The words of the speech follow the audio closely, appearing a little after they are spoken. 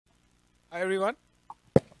Hi everyone.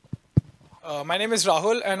 My name is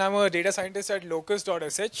Rahul and I'm a data scientist at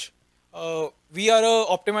locus.sh. We are a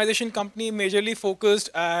optimization company majorly focused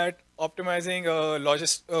at optimizing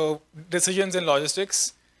decisions in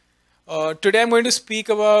logistics. Today I'm going to speak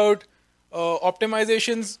about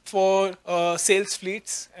optimizations for sales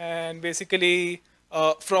fleets and basically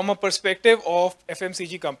from a perspective of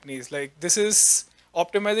FMCG companies. Like this is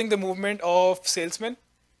optimizing the movement of salesmen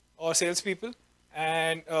or salespeople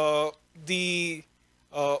and the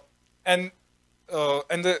uh, and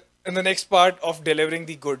and the next part of delivering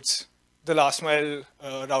the goods, the last mile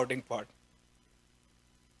routing part.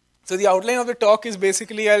 So the outline of the talk is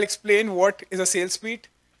basically I'll explain what is a sales speed,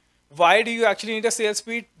 why do you actually need a sales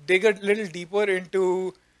speed, dig a little deeper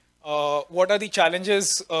into what are the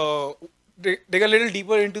challenges, dig a little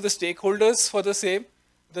deeper into the stakeholders for the same,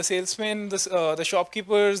 the salesmen, the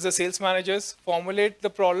shopkeepers, the sales managers, formulate the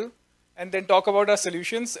problem, and then talk about our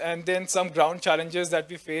solutions and then some ground challenges that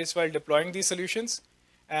we face while deploying these solutions.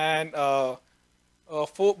 And for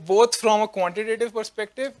both from a quantitative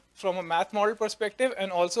perspective, from a math model perspective,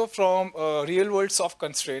 and also from real world soft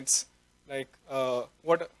constraints, like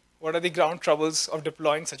what are the ground troubles of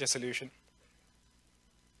deploying such a solution.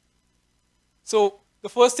 So the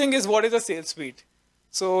first thing is what is a sales suite?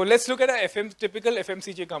 So let's look at typical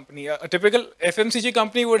FMCG company. A typical FMCG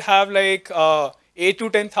company would have like 8 to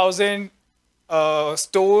 10,000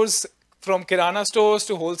 stores, from kirana stores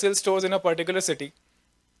to wholesale stores in a particular city.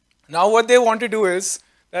 Now what they want to do is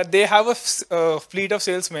that they have a fleet of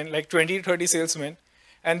salesmen, like 20 to 30 salesmen,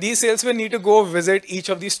 and these salesmen need to go visit each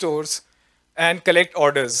of these stores and collect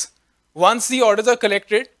orders. Once the orders are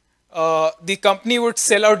collected, the company would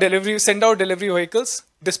send out delivery vehicles,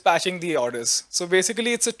 dispatching the orders. So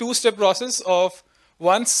basically, it's a two-step process of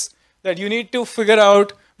once that you need to figure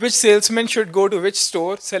out which salesman should go to which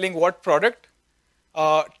store selling what product,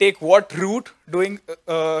 take what route doing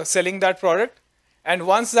selling that product, and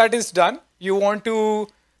once that is done, you want to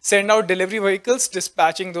send out delivery vehicles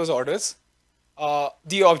dispatching those orders.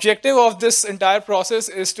 The objective of this entire process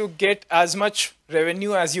is to get as much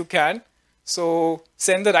revenue as you can. So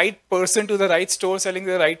send the right person to the right store selling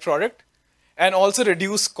the right product, and also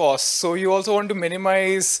reduce costs. So you also want to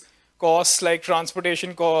minimize costs like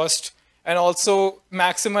transportation cost, and also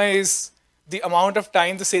maximize the amount of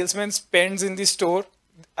time the salesman spends in the store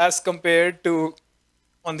as compared to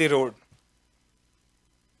on the road.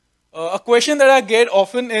 A question that I get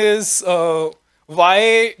often is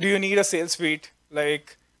why do you need a sales suite?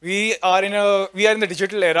 Like we are in the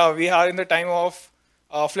digital era. We are in the time of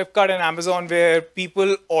Flipkart and Amazon, where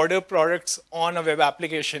people order products on a web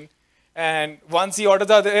application, and once the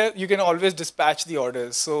orders are there, you can always dispatch the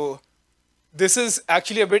orders. So this is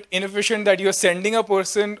actually a bit inefficient that you're sending a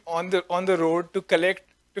person on the road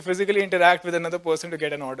to physically interact with another person to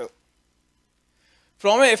get an order.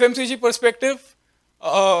 From an FMCG perspective,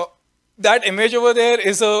 uh, that image over there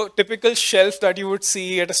is a typical shelf that you would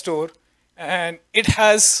see at a store, and it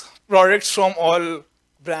has products from all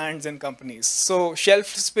brands and companies. So shelf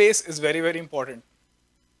space is very, very important.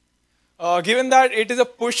 Given that it is a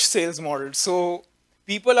push sales model, so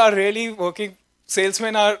people are really working,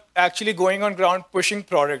 salesmen are actually going on ground pushing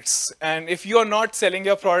products. And if you are not selling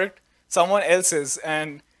your product, someone else is.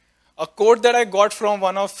 And a quote that I got from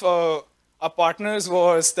one of our partners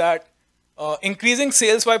was that increasing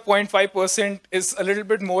sales by 0.5% is a little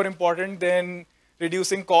bit more important than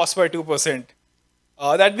reducing cost by 2%.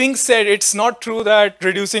 That being said, it's not true that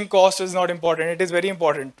reducing cost is not important. It is very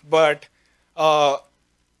important. But uh,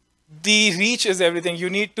 the reach is everything. You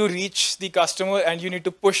need to reach the customer and you need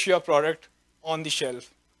to push your product on the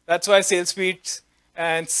shelf. That's why sales speed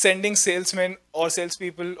and sending salesmen or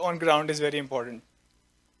salespeople on ground is very important.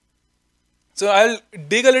 So I'll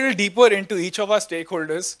dig a little deeper into each of our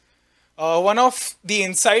stakeholders. One of the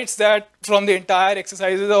insights that from the entire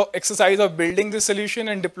exercise of building the solution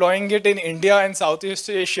and deploying it in India and Southeast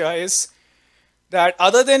Asia is that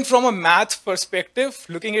other than from a math perspective,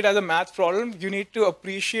 looking at it as a math problem, you need to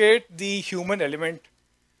appreciate the human element.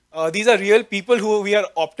 These are real people who we are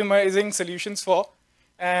optimizing solutions for,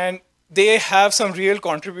 and they have some real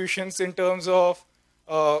contributions in terms of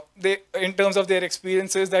their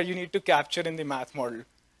experiences that you need to capture in the math model.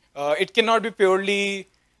 It cannot be purely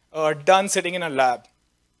done sitting in a lab.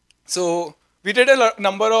 So we did a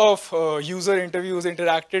number of user interviews,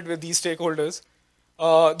 interacted with these stakeholders.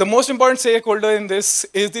 The most important stakeholder in this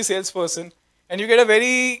is the salesperson, and you get a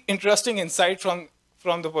very interesting insight from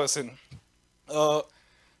the person. Uh,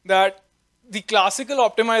 that the classical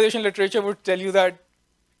optimization literature would tell you that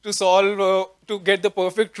to get the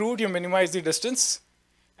perfect route, you minimize the distance,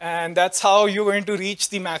 and that's how you're going to reach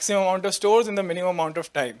the maximum amount of stores in the minimum amount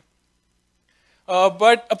of time.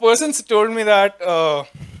 But a person told me that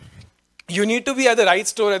you need to be at the right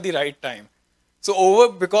store at the right time.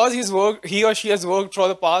 So because he or she has worked for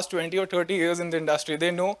the past 20 or 30 years in the industry,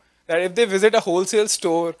 they know that if they visit a wholesale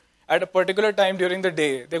store at a particular time during the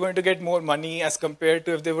day, they're going to get more money as compared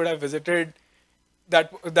to if they would have visited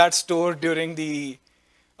that store during the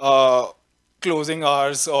uh, closing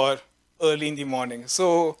hours or early in the morning.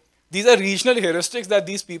 So these are regional heuristics that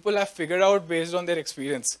these people have figured out based on their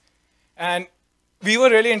experience. And we were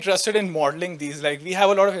really interested in modeling these. Like, we have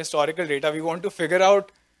a lot of historical data. We want to figure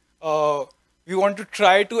out, we want to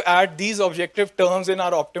try to add these objective terms in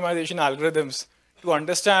our optimization algorithms to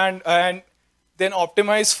understand and then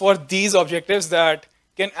optimize for these objectives that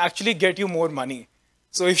can actually get you more money.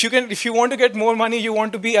 So if you want to get more money, you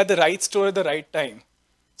want to be at the right store at the right time.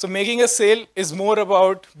 So making a sale is more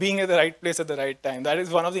about being at the right place at the right time. That is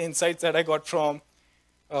one of the insights that I got from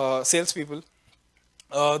salespeople.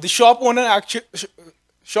 The shop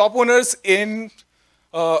owners in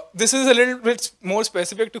this is a little bit more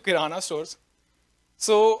specific to Kirana stores.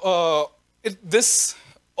 So this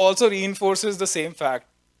also reinforces the same fact.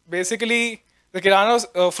 Basically, from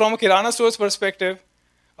a Kirana store's perspective,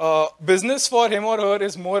 business for him or her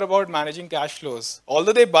is more about managing cash flows.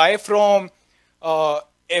 Although they buy from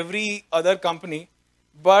every other company,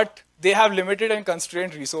 but they have limited and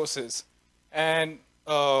constrained resources. And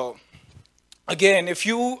again, if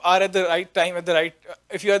you are at the right time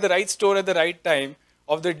if you are at the right store at the right time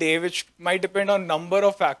of the day, which might depend on number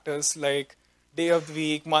of factors like day of the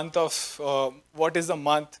week, month of what is the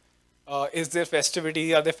month, is there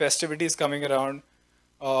festivity, are there festivities coming around,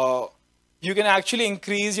 you can actually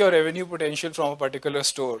increase your revenue potential from a particular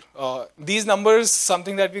store. These numbers,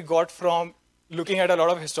 something that we got from looking at a lot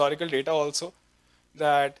of historical data also,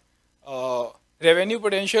 that revenue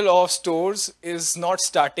potential of stores is not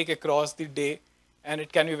static across the day, and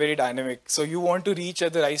it can be very dynamic. So you want to reach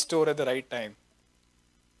at the right store at the right time.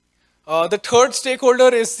 The third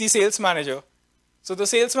stakeholder is the sales manager. So the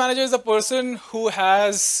sales manager is the person who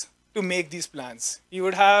has to make these plans. He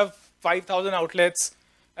would have 5,000 outlets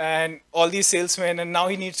and all these salesmen, and now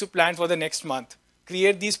he needs to plan for the next month,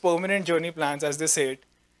 create these permanent journey plans, as they say it.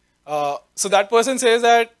 So that person says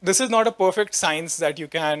that this is not a perfect science that you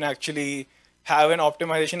can actually have an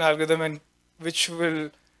optimization algorithm and which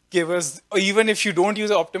will give us, even if you don't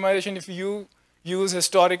use optimization, if you use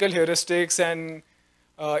historical heuristics and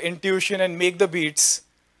intuition and make the beats,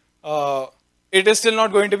 it is still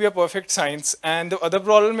not going to be a perfect science. And the other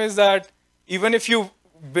problem is that even if you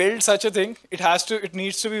build such a thing, it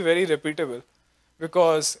needs to be very repeatable,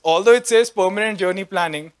 because although it says permanent journey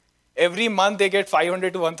planning, every month they get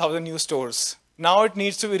 500 to 1,000 new stores. Now it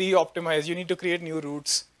needs to be re-optimized. You need to create new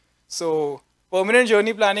routes. So permanent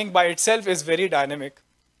journey planning by itself is very dynamic.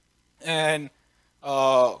 And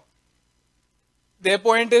their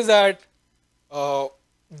point is that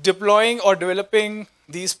deploying or developing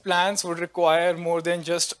these plans would require more than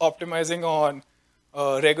just optimizing on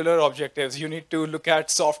regular objectives. You need to look at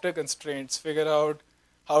softer constraints, figure out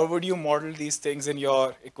how would you model these things in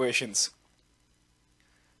your equations.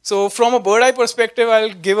 So from a bird eye perspective,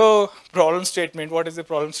 I'll give a problem statement. What is the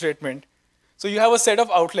problem statement? So you have a set of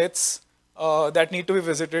outlets that need to be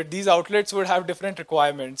visited. These outlets would have different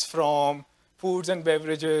requirements, from foods and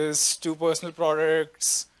beverages to personal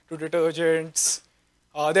products to detergents.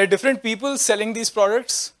 There are different people selling these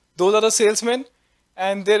products. Those are the salesmen.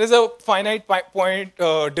 And there is a finite point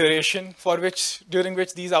duration during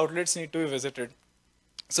which these outlets need to be visited.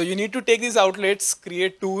 So you need to take these outlets,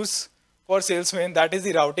 create tours for salesmen. That is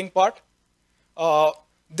the routing part.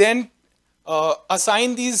 Then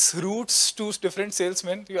assign these routes to different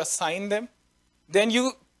salesmen. You assign them. Then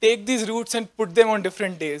you take these routes and put them on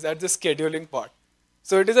different days. That's the scheduling part.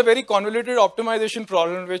 So it is a very convoluted optimization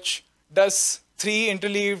problem which does 3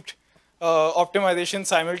 interleaved optimizations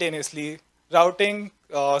simultaneously: routing,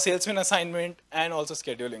 salesman assignment, and also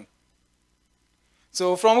scheduling.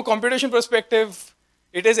 So from a computation perspective,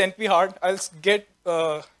 it is NP hard. I'll get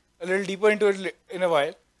a little deeper into it in a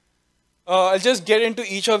while. I'll just get into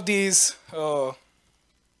each of these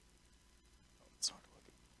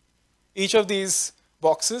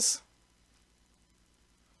boxes.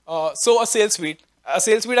 So a sales suite. A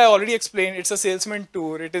sales suite I already explained. It's a salesman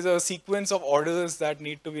tour. It is a sequence of orders that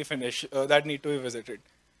need to be visited.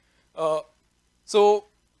 So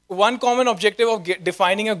one common objective of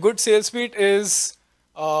defining a good sales suite is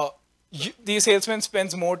the salesman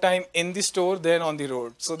spends more time in the store than on the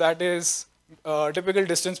road. So that is typical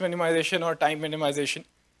distance minimization or time minimization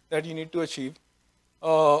that you need to achieve.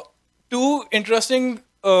 2 interesting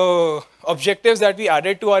objectives that we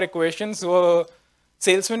added to our equations were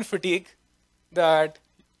salesman fatigue, that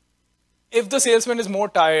if the salesman is more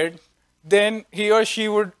tired, then he or she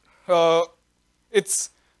would, it's,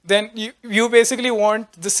 then you basically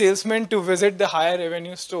want the salesman to visit the higher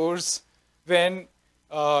revenue stores when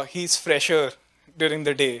he's fresher during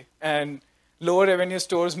the day, and lower revenue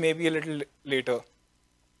stores maybe a little later.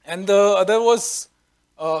 And the other was,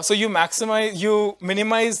 so you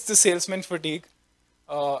minimize the salesman fatigue,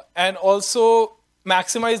 and also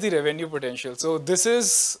maximize the revenue potential. So this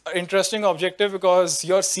is an interesting objective because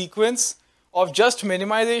your sequence of just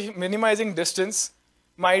minimizing distance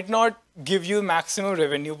might not give you maximum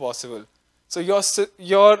revenue possible. So you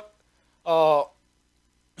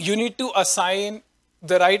need to assign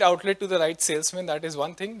the right outlet to the right salesman. That is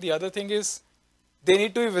one thing. The other thing is they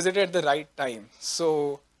need to be visited at the right time.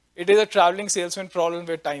 So it is a traveling salesman problem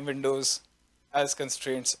with time windows as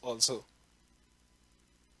constraints also.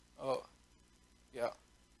 Yeah.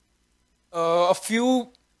 A few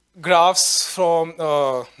graphs from,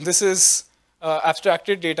 this is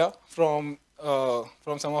abstracted data from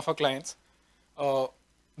some of our clients.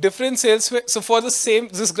 Different salesmen, so for the same,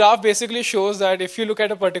 this graph basically shows that if you look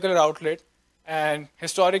at a particular outlet, and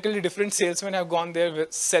historically different salesmen have gone there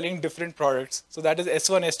with selling different products. So that is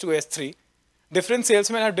S1, S2, S3. Different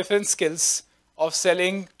salesmen have different skills of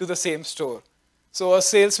selling to the same store. So a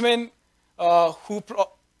salesman who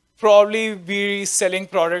probably be selling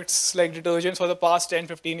products like detergents for the past 10,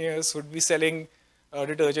 15 years would be selling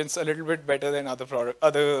detergents a little bit better than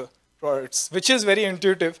other products, which is very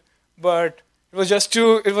intuitive. But it was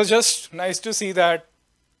just nice to see that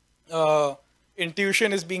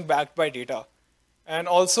intuition is being backed by data. And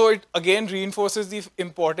also it again reinforces the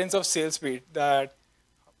importance of sales speed, that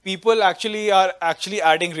people are actually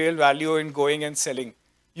adding real value in going and selling.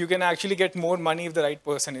 You can actually get more money if the right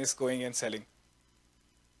person is going and selling.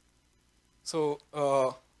 So,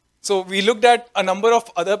 so we looked at a number of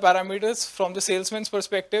other parameters from the salesman's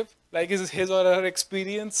perspective, like his or her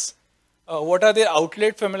experience, what are their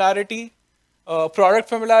outlet familiarity, product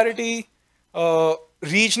familiarity,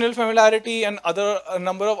 regional familiarity, and a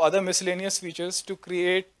number of other miscellaneous features to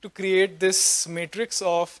create this matrix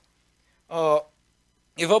of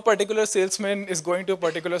if a particular salesman is going to a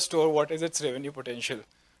particular store, what is its revenue potential.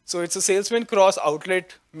 So it's a salesman cross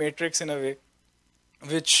outlet matrix in a way,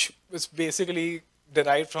 which is basically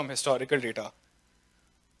derived from historical data.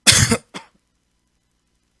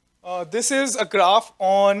 This is a graph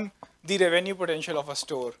on the revenue potential of a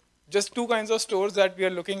store. Just two kinds of stores that we are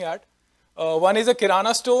looking at. One is a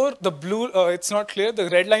Kirana store. The blue, it's not clear. The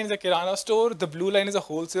red line is a Kirana store. The blue line is a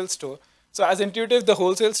wholesale store. So as intuitive, the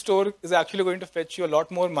wholesale store is actually going to fetch you a lot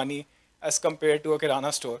more money as compared to a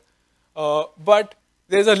Kirana store. But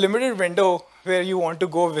there's a limited window where you want to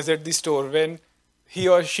go visit the store when he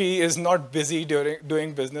or she is not busy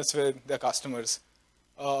doing business with their customers.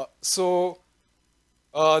 So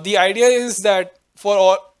the idea is that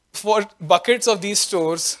for buckets of these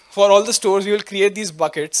stores, for all the stores, you will create these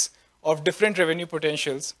buckets of different revenue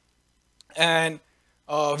potentials. And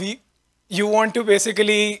you want to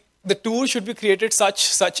basically, the tool should be created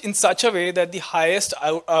in such a way that the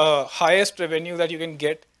highest revenue that you can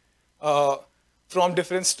get from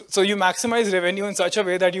different, so you maximize revenue in such a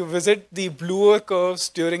way that you visit the bluer curves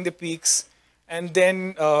during the peaks and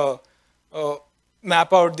then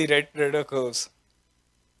map out the redder curves.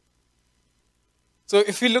 So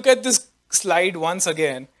if we look at this slide once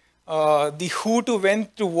again, the who to when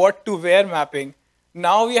to what to where mapping,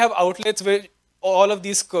 now we have outlets with all of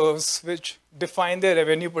these curves which define their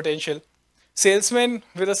revenue potential. Salesman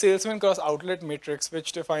with a salesman cross outlet matrix,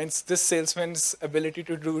 which defines this salesman's ability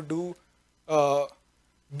to do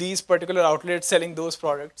these particular outlets selling those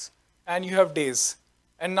products. And you have days.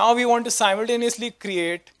 And now we want to simultaneously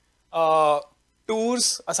create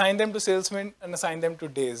tours, assign them to salesmen, and assign them to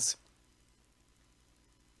days.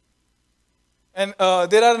 And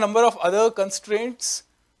there are a number of other constraints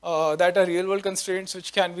that are real-world constraints,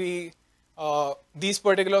 which can be these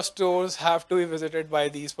particular stores have to be visited by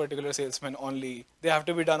these particular salesmen only. They have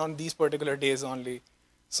to be done on these particular days only.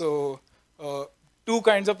 So two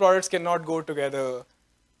kinds of products cannot go together.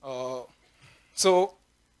 So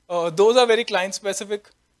those are very client-specific.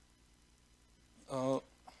 So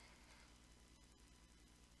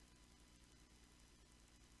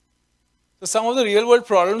some of the real-world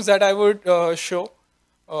problems that I would show.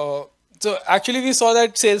 So actually, we saw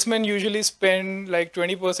that salesmen usually spend like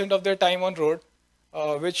 20% of their time on road,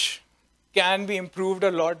 which can be improved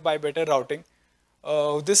a lot by better routing.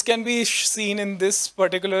 This can be seen in this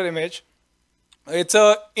particular image. It's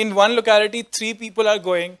in one locality, 3 people are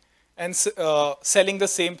going and selling the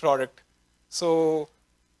same product. So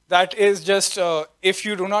that is just if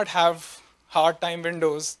you do not have hard time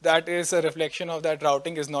windows, that is a reflection of that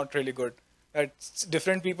routing is not really good. That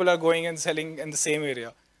different people are going and selling in the same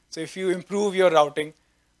area. So if you improve your routing,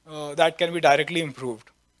 that can be directly improved.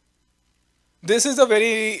 This is a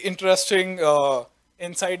very interesting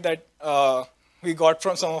insight that we got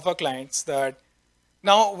from some of our clients, that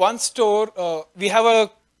now one store,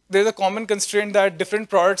 there's a common constraint that different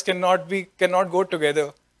products cannot go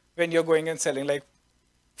together when you're going and selling. Like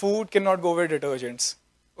food cannot go with detergents.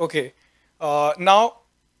 Okay. Now,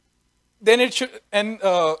 then it should, and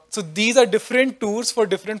so these are different tours for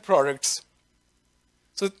different products.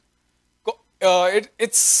 So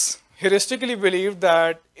it's heuristically believed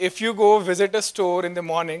that if you go visit a store in the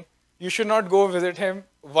morning, you should not go visit him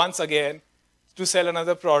once again to sell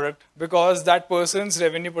another product, because that person's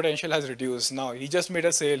revenue potential has reduced. Now he just made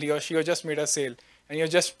a sale, he or she just made a sale, and you're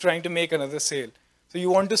just trying to make another sale. So you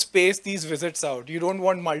want to space these visits out. You don't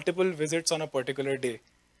want multiple visits on a particular day.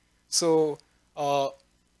 So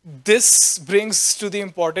this brings to the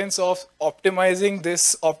importance of optimizing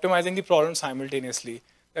the problem simultaneously.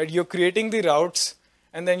 That you're creating the routes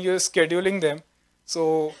and then you're scheduling them.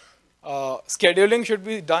 So scheduling should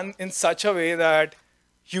be done in such a way that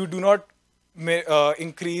you do not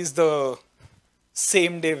increase the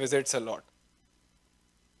same day visits a lot.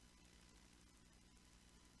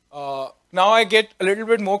 Now I get a little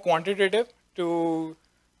bit more quantitative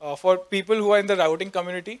for people who are in the routing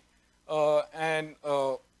community and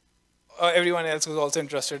everyone else who's also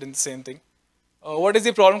interested in the same thing. What is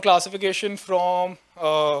the problem classification from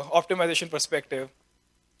optimization perspective?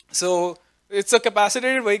 So it's a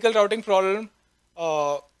capacitated vehicle routing problem,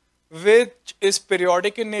 which is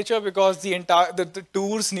periodic in nature because the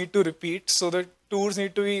tours need to repeat. So the tours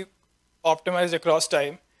need to be optimized across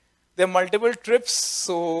time. There are multiple trips.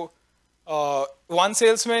 So one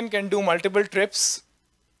salesman can do multiple trips.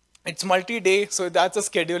 It's multi-day, so that's a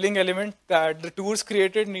scheduling element, that the tours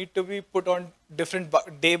created need to be put on different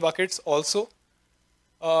day buckets also.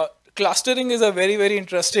 Clustering is a very, very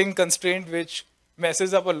interesting constraint which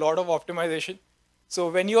messes up a lot of optimization. So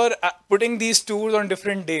when you are putting these tours on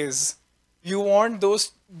different days, you want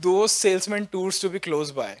those salesman tours to be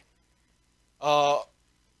close by.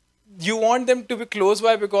 You want them to be close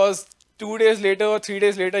by because 2 days later or 3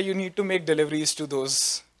 days later, you need to make deliveries to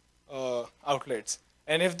those outlets.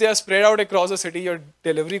 And if they are spread out across the city, your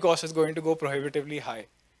delivery cost is going to go prohibitively high.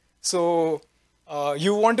 So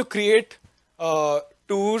you want to create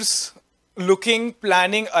tours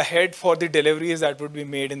planning ahead for the deliveries that would be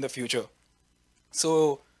made in the future.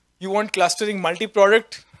 So you want clustering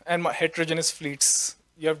multi-product and heterogeneous fleets.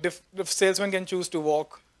 You have the salesman can choose to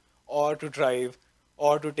walk or to drive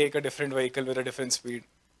or to take a different vehicle with a different speed.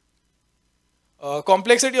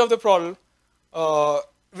 Complexity of the problem.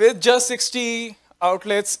 With just 60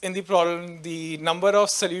 outlets in the problem, the number of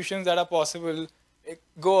solutions that are possible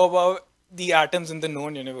go above the atoms in the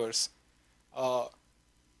known universe.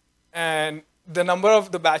 And the number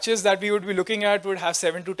of the batches that we would be looking at would have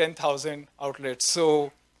 7 to 10,000 outlets.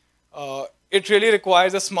 So it really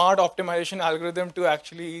requires a smart optimization algorithm to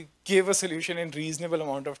actually give a solution in reasonable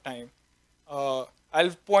amount of time.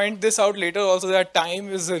 I'll point this out later also, that time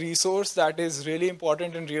is a resource that is really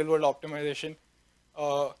important in real world optimization.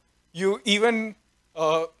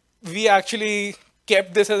 We actually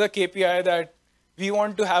kept this as a KPI that we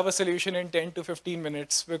want to have a solution in 10 to 15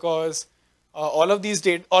 minutes, because all of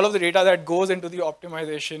the data that goes into the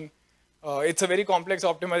optimization, it's a very complex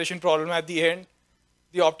optimization problem. At the end,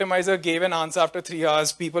 the optimizer gave an answer after 3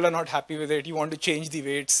 hours. People are not happy with it. You want to change the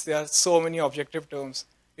weights. There are so many objective terms.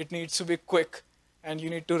 It needs to be quick, and you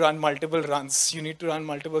need to run multiple runs. You need to run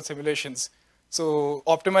multiple simulations. So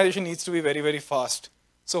optimization needs to be very, very fast.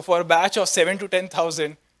 So for a batch of 7 to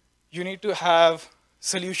 10,000, you need to have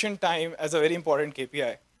solution time as a very important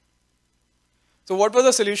KPI. So what was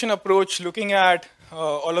the solution approach, looking at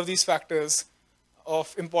all of these factors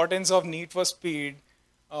of importance of need for speed,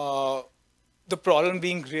 the problem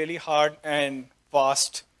being really hard and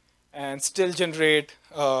fast, and still generate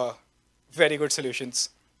very good solutions.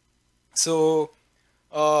 So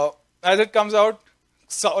as it comes out,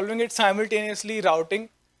 solving it simultaneously, routing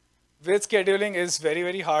with scheduling is very,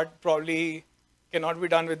 very hard. Probably cannot be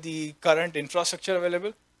done with the current infrastructure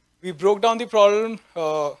available. We broke down the problem.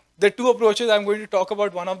 There are 2 approaches. I'm going to talk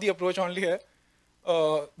about one of the approach only here.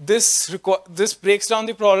 This breaks down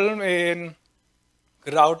the problem in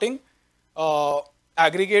routing,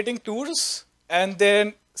 aggregating tours, and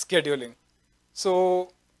then scheduling.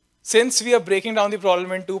 So since we are breaking down the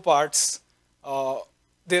problem in 2 parts,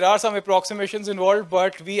 there are some approximations involved,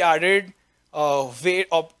 but we added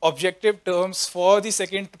objective terms for the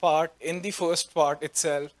second part in the first part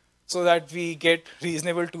itself, so that we get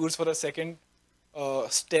reasonable tours for a second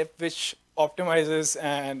step which optimizes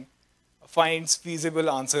and finds feasible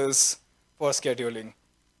answers for scheduling.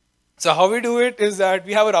 So how we do it is that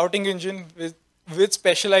we have a routing engine with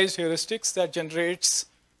specialized heuristics that generates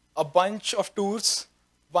a bunch of tours,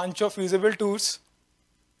 bunch of feasible tours.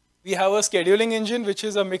 We have a scheduling engine, which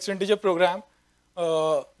is a mixed integer program,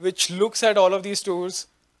 which looks at all of these tours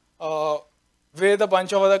uh, with a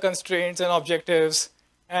bunch of other constraints and objectives,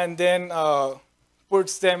 and then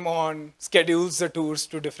puts them on, schedules the tours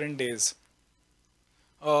to different days.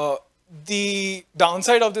 Uh, the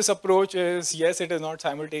downside of this approach is, yes, it is not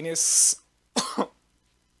simultaneous.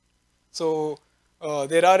 So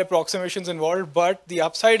there are approximations involved, but the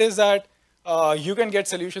upside is that you can get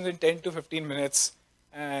solutions in 10 to 15 minutes,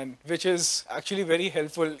 and which is actually very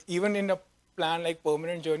helpful, even in a plan like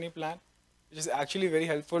permanent journey plan, which is actually very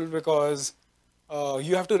helpful because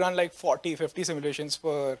you have to run like 40, 50 simulations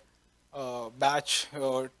per batch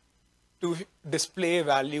to display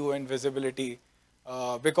value and visibility.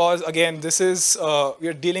 Because again, this is we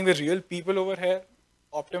are dealing with real people over here,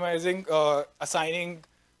 optimizing, assigning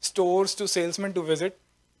stores to salesmen to visit.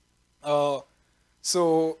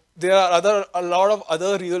 So there are a lot of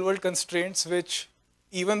other real world constraints which,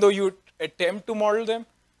 even though you attempt to model them,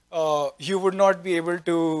 you would not be able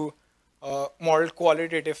to model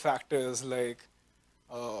qualitative factors like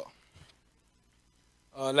a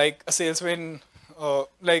salesman,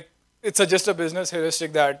 like it's just a business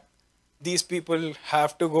heuristic that these people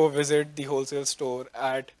have to go visit the wholesale store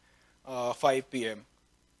at 5 p.m.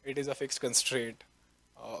 It is a fixed constraint.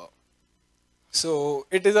 So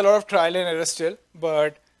it is a lot of trial and error still,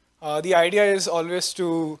 but the idea is always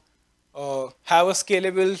to have a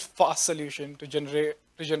scalable, fast solution to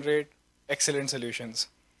generate excellent solutions.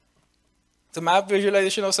 The map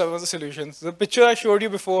visualization of some of the solutions. The picture I showed you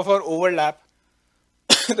before for overlap,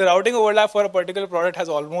 the routing overlap for a particular product has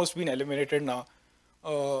almost been eliminated now.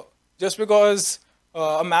 Just because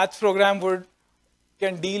a math program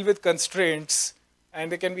can deal with constraints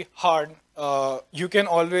and they can be hard, you can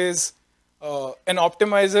always, an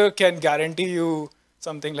optimizer can guarantee you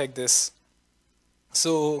something like this.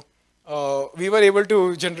 So we were able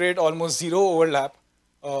to generate almost zero overlap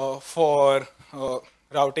for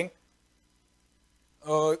routing.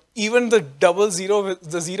 Even the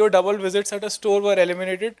zero double visits at a store were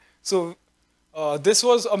eliminated. So this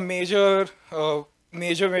was a major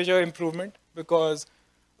improvement because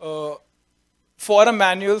for a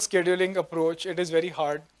manual scheduling approach, it is very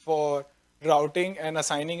hard for routing and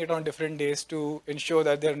assigning it on different days to ensure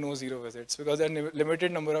that there are no zero visits, because there are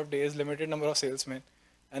limited number of days, limited number of salesmen,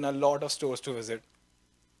 and a lot of stores to visit.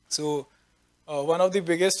 So one of the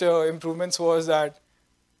biggest improvements was that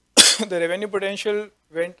the revenue potential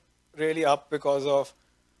went really up because of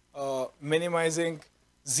minimizing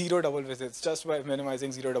zero double visits, just by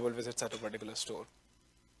minimizing zero double visits at a particular store.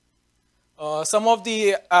 Some of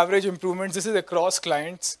the average improvements, this is across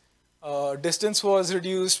clients. Distance was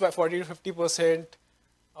reduced by 40 to 50%.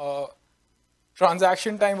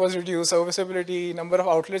 Transaction time was reduced. Serviceability, number of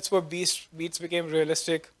outlets per beats became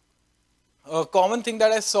realistic. A common thing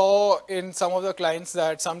that I saw in some of the clients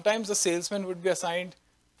that sometimes the salesman would be assigned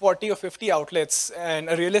 40 or 50 outlets, and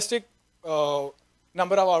a realistic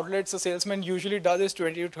number of outlets a salesman usually does is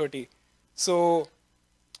 20 to 30. So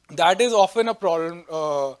that is often a problem.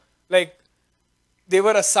 Like they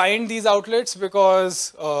were assigned these outlets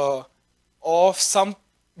because of some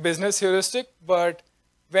business heuristic, but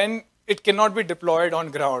when it cannot be deployed on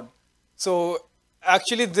ground. So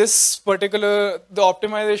actually the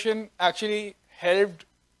optimization actually helped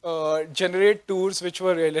generate tours which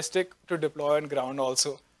were realistic to deploy on ground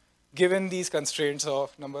also, given these constraints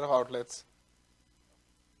of number of outlets.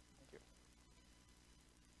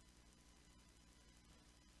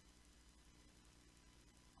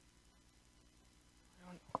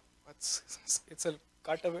 It's a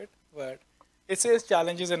cut a bit, but it says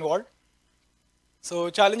challenges involved. So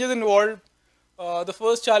challenges involved, the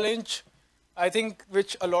first challenge, I think,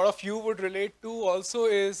 which a lot of you would relate to also,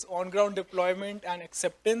 is on-ground deployment and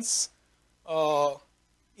acceptance.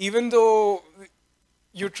 Even though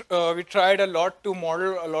we tried a lot to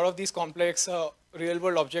model a lot of these complex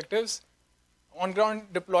real-world objectives,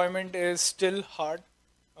 on-ground deployment is still hard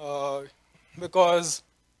because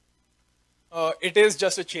it is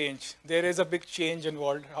just a change. There is a big change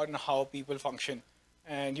involved in how people function.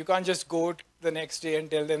 And you can't just go the next day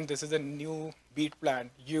and tell them this is a new beat plan.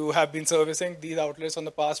 You have been servicing these outlets on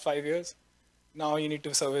the past 5 years. Now you need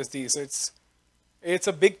to service these. So it's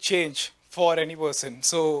a big change for any person.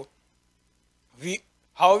 So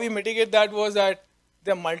how we mitigate that was that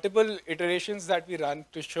there are multiple iterations that we run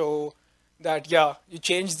to show that yeah, you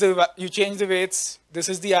change the weights. This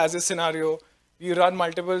is the as is scenario. You run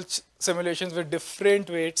multiple simulations with different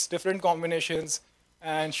weights, different combinations,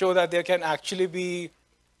 and show that there can actually be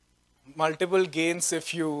multiple gains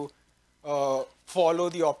if you follow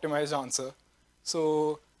the optimized answer.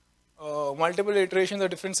 So multiple iterations of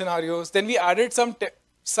different scenarios. Then we added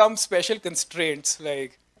some special constraints,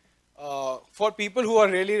 like for people who are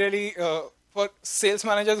really for sales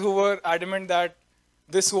managers who were adamant that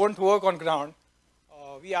this won't work on ground.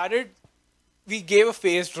 We gave a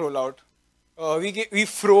phased rollout. We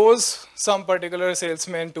froze some particular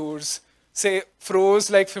salesman tours, say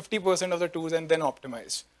froze like 50% of the tours and then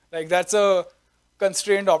optimized. Like that's a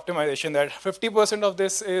constrained optimization, that 50% of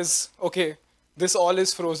this is, okay, this all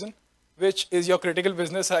is frozen, which is your critical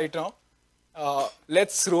business right now.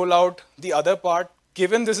 Let's roll out the other part.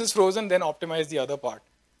 Given this is frozen, then optimize the other part.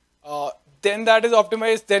 Then that is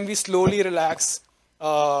optimized, then we slowly relax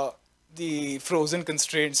the frozen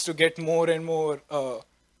constraints to get more and more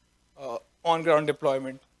on-ground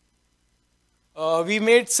deployment. We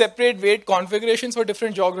made separate weight configurations for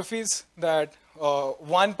different geographies, that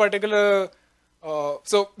one particular,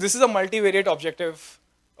 so this is a multivariate objective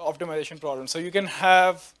optimization problem. So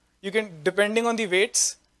depending on the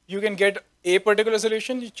weights, you can get a particular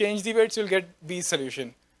solution. You change the weights, you'll get B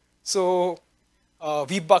solution. So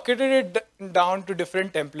we bucketed it down to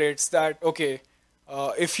different templates that, okay,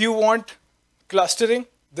 if you want clustering,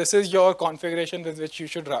 this is your configuration with which you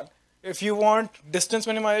should run. If you want distance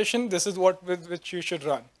minimization, this is what with which you should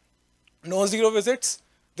run. No zero visits,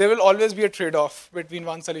 there will always be a trade-off between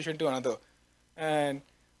one solution to another. And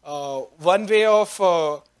one way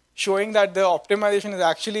of showing that the optimization is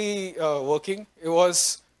actually working, it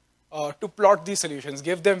was to plot these solutions,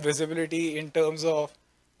 give them visibility in terms of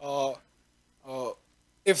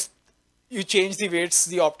if you change the weights,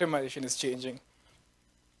 the optimization is changing.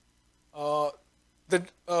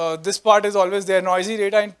 This part is always there, noisy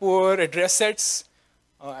data and poor address sets.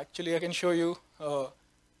 Actually, I can show you.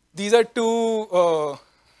 These are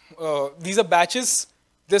these are batches.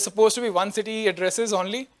 They're supposed to be one city addresses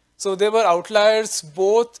only. So there were outliers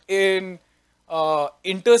both in at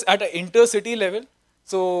an intercity level.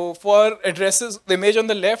 So for addresses, the image on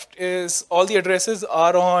the left is all the addresses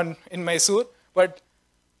are in Mysore, but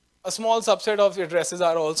a small subset of the addresses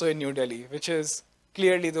are also in New Delhi, which is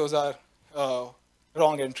clearly those are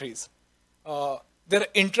wrong entries. There are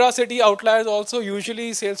intra-city outliers also.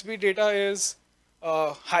 Usually sales speed data is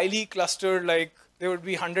highly clustered, like there would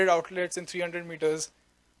be 100 outlets in 300 meters.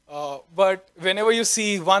 But whenever you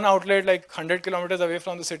see one outlet like 100 kilometers away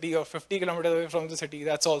from the city or 50 kilometers away from the city,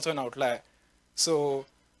 that's also an outlier. So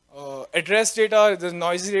address data, the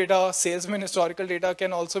noisy data, salesman historical data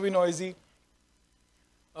can also be noisy.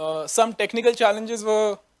 Some technical challenges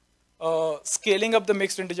were scaling up the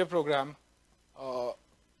mixed integer program.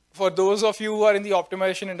 For those of you who are in the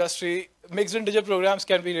optimization industry, mixed integer programs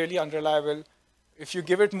can be really unreliable. If you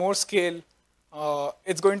give it more scale,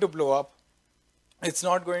 it's going to blow up. It's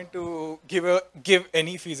not going to give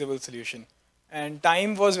any feasible solution. And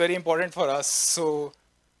time was very important for us. So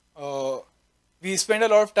we spent a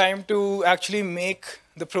lot of time to actually make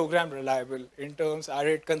the program reliable in terms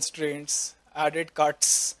added constraints, added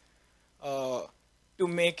cuts to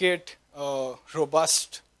make it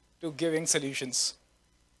robust to giving solutions.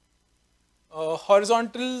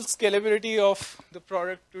 Horizontal scalability of the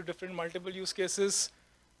product to different multiple use cases.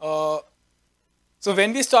 So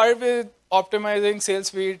when we started with optimizing sales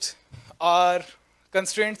speeds, our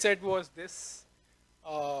constraint set was this.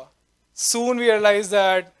 Soon we realized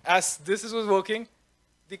that as this was working,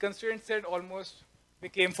 the constraint set almost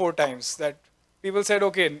became 4 times. That people said,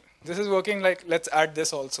 okay, this is working, like let's add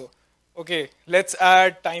this also. Okay, let's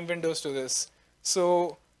add time windows to this.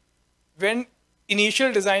 So when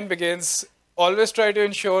initial design begins, always try to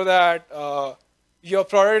ensure that your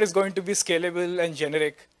product is going to be scalable and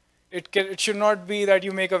generic. It should not be that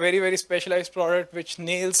you make a very specialized product which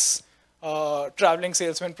nails traveling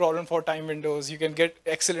salesman problem for time windows. You can get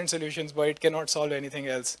excellent solutions, but it cannot solve anything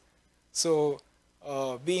else. So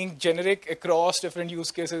being generic across different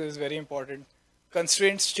use cases is very important.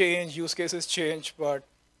 Constraints change, use cases change, but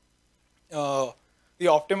the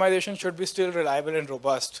optimization should be still reliable and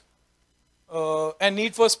robust. And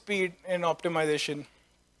need for speed in optimization.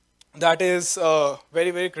 That is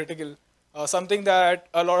very critical. Something that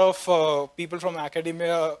a lot of people from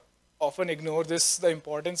academia often ignore the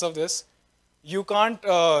importance of this. You can't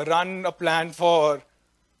run a plan for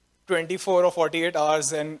 24 or 48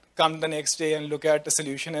 hours and come the next day and look at the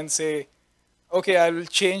solution and say, okay, I will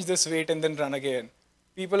change this weight and then run again.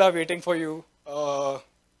 People are waiting for you.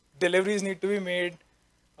 Deliveries need to be made.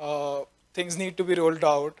 Things need to be rolled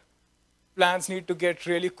out. plans need to get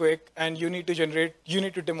really quick, and you need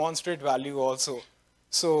to demonstrate value also.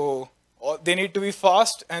 So they need to be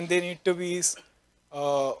fast, and they need to be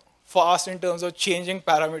uh, fast in terms of changing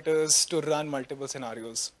parameters to run multiple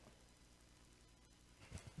scenarios.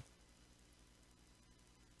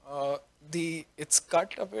 Uh, it's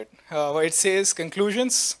cut a bit. It says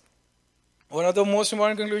conclusions. One of the most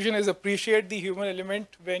important conclusion is appreciate the human element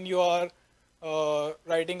when you are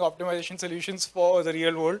writing optimization solutions for the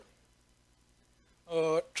real world.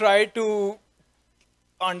 Try to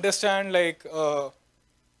understand like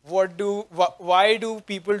why do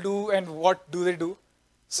people do and what do they do.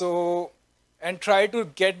 So, and try to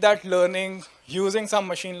get that learning using some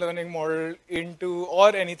machine learning model into,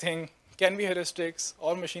 or anything, can be heuristics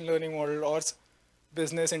or machine learning model or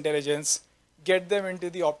business intelligence, get them into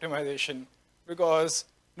the optimization, because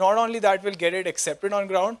not only that will get it accepted on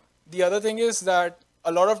ground, the other thing is that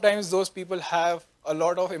a lot of times those people have a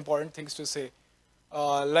lot of important things to say,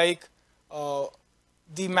 like the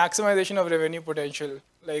maximization of revenue potential.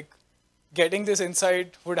 Like getting this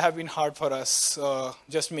insight would have been hard for us,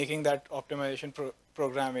 just making that optimization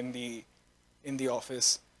program in the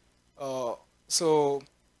office. So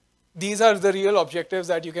these are the real objectives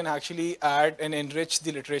that you can actually add and enrich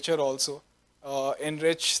the literature also.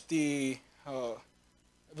 Enrich the,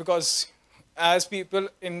 because as people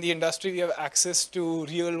in the industry, we have access to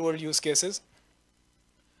real world use cases.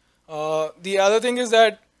 The other thing is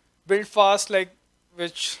that build fast, like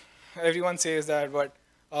which everyone says that, but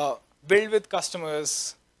build with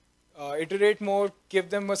customers, iterate more, give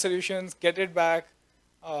them more solutions, get it back,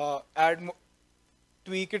 add more,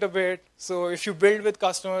 tweak it a bit. So if you build with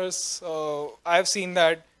customers, I've seen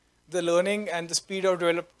that the learning and the speed of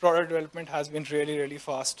product development has been really, really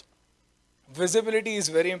fast. Visibility is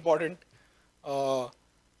very important.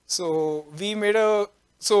 So we made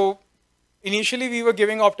so initially we were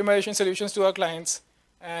giving optimization solutions to our clients,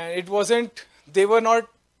 and it wasn't, they were not,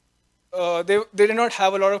 they did not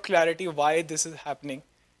have a lot of clarity why this is happening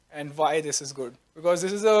and why this is good. Because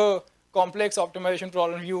this is a complex optimization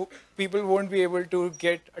problem. People won't be able to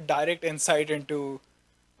get a direct insight into,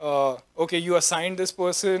 okay, you assigned this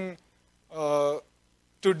person to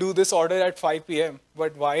do this order at 5 p.m.,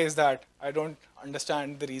 but why is that? I don't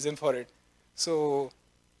understand the reason for it. So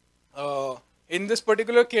in this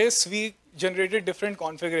particular case, we generated different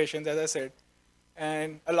configurations, as I said,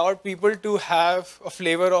 and allowed people to have a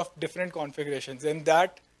flavor of different configurations. And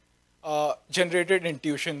that generated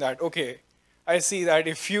intuition that, okay, I see that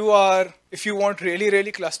if you want really,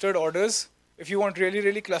 really clustered orders, if you want really,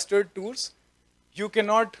 really clustered tours, you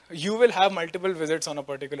will have multiple visits on a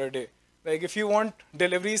particular day. Like if you want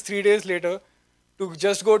deliveries 3 days later to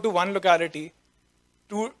just go to one locality,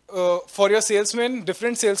 for your salesmen,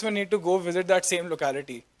 different salesmen need to go visit that same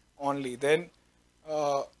locality only. Then,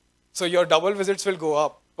 so your double visits will go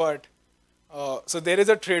up. But so there is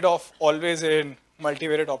a trade-off always in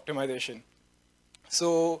multivariate optimization.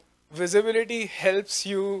 So visibility helps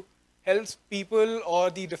people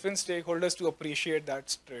or the different stakeholders to appreciate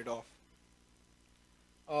that trade-off.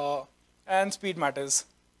 And speed matters.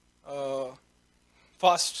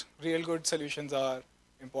 Fast, real good solutions are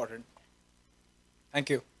important. Thank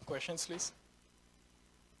you. Questions, please?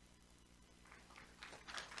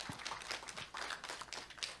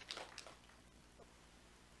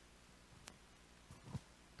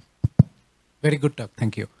 Very good talk.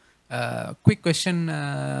 Thank you. Quick question.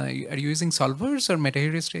 Are you using solvers or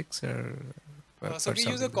meta-heuristics? So we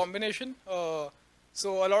use a combination.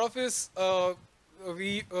 So a lot of this, a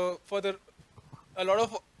lot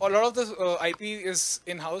of the IP is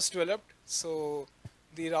in-house developed. So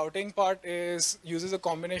the routing part uses a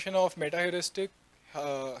combination of meta-heuristic,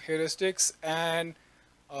 heuristics, and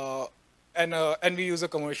we use a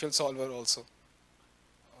commercial solver also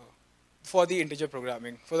for the integer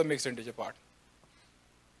programming, for the mixed integer part.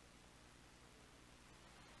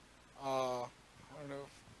 I don't know,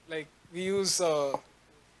 like we use,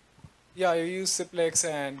 we use Simplex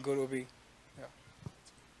and Gurubi.